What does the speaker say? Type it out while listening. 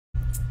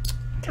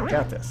I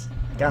got this.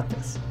 I got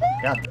this.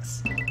 I got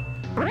this.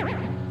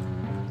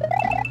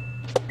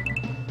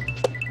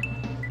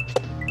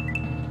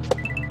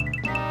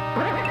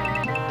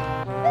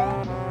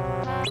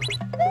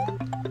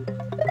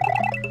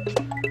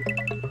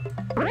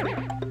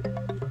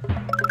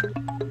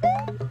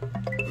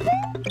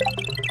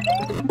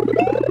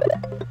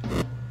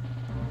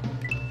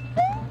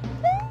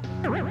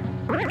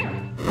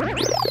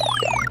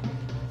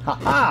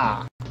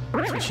 Ha-ha!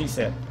 That's what she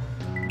said.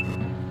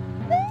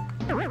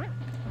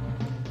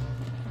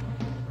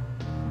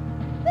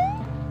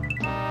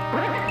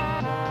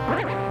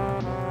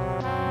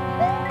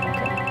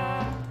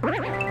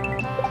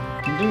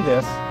 I can do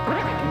this.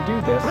 I can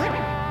do this.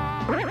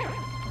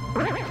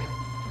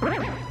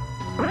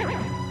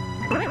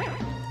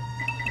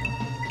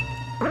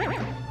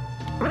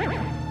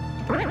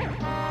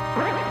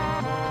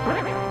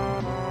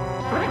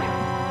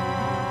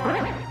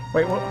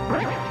 Wait,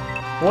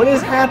 what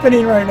is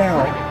happening right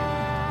now?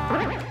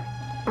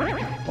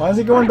 Why is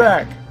he going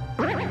back?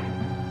 What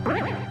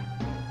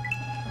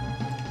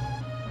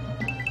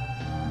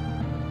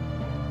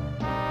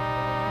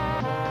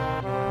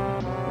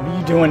are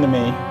you doing to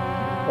me?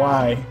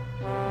 Why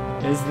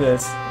is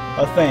this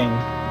a thing?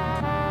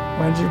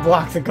 Why did you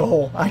block the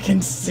goal? I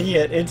can see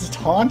it. It's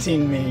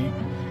taunting me.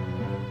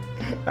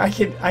 I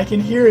can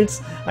hear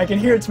its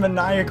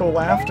maniacal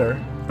laughter.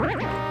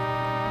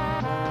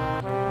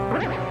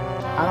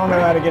 I don't know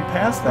how to get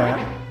past that,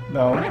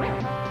 though.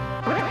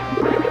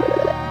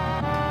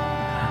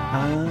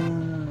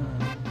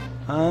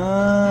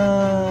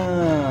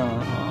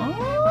 Oh,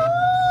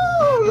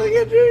 look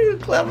at you, you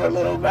clever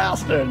little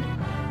bastard.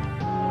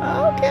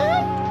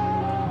 Okay.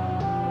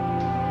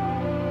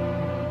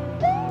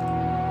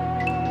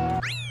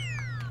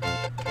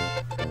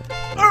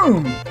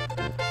 Boom!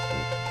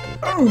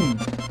 Boom!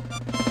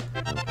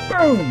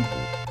 Boom!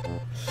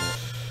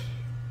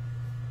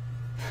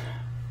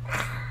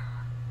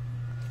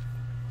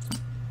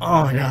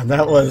 Oh my god,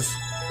 that was,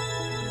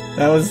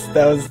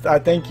 I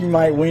think you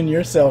might win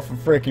yourself a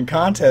freaking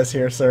contest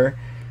here, sir.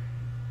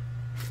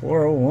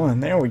 401,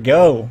 there we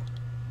go.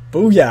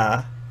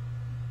 Booyah.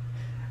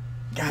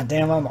 God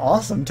damn, I'm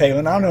awesome, Taylor.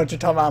 I don't know what you're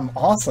talking about, I'm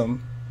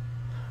awesome.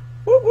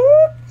 Woo woo!